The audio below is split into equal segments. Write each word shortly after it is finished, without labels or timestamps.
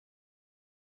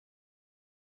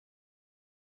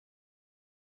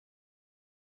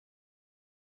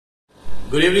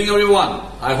Good evening everyone.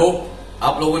 I hope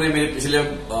आप लोगों ने मेरे पिछले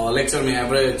लेक्चर में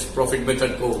एवरेज प्रॉफिट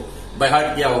मेथड को बाय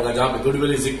हार्ट किया होगा, जहां पे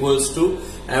goodwill is equals to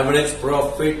average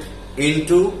profit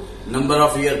into number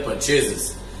of year purchases.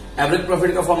 Average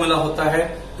profit का फॉर्मूला होता है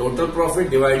total profit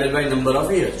divided by number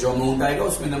of year. जो अमाउंट आएगा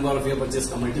उसमें नंबर ऑफ ईयर परचेज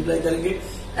का मल्टीप्लाई करेंगे,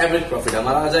 एवरेज प्रॉफिट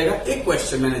हमारा आ जाएगा। एक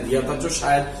क्वेश्चन मैंने दिया था जो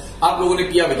शायद आप लोगों ने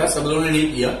किया भी था, सब लोगों ने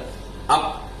नहीं किया। आप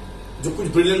जो कुछ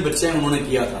ब्रिलियंट बच्चे हैं उन्होंने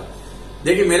किया था।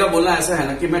 देखिए, मेरा बोलना ऐसा है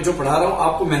ना कि मैं जो पढ़ा रहा हूं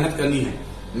आपको मेहनत करनी है।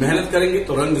 मेहनत करेंगे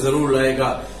तो रंग जरूर लाएगा।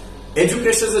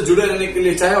 एजुकेशन से जुड़े रहने के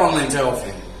लिए चाहे ऑनलाइन चाहे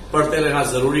ऑफलाइन पढ़ते रहना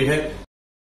जरूरी है।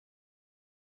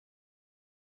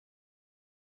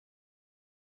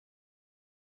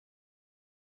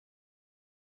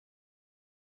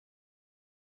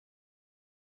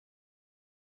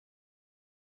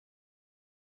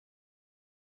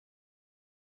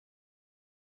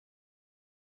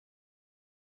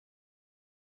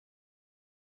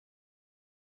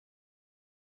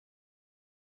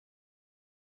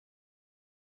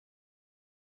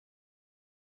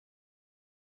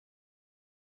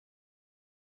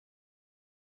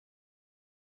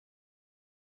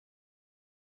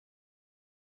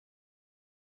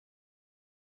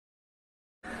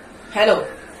 Hello,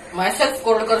 myself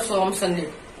Kodkar Soham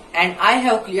Sandeep, and I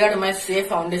have cleared my SHREE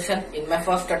foundation in my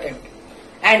first attempt,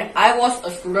 and I was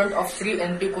a student of SHREE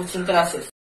NP coaching classes.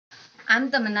 I'm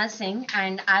Tamanna Singh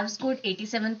and I've scored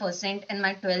 87% in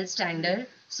my 12th standard.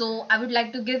 So I would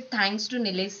like to give thanks to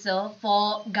NILESH sir for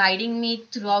guiding me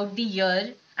throughout the year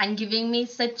and giving me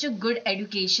such a good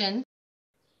education.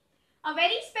 A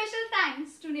very special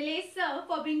thanks to NILESH sir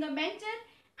for being a mentor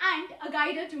and a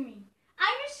guider to me.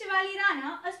 I, Ms. Shivali Rana,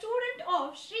 a student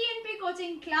of SHREE NP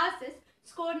coaching classes,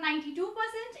 scored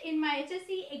 92% in my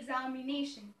HSC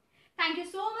examination. Thank you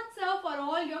so much, sir, for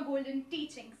all your golden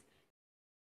teachings.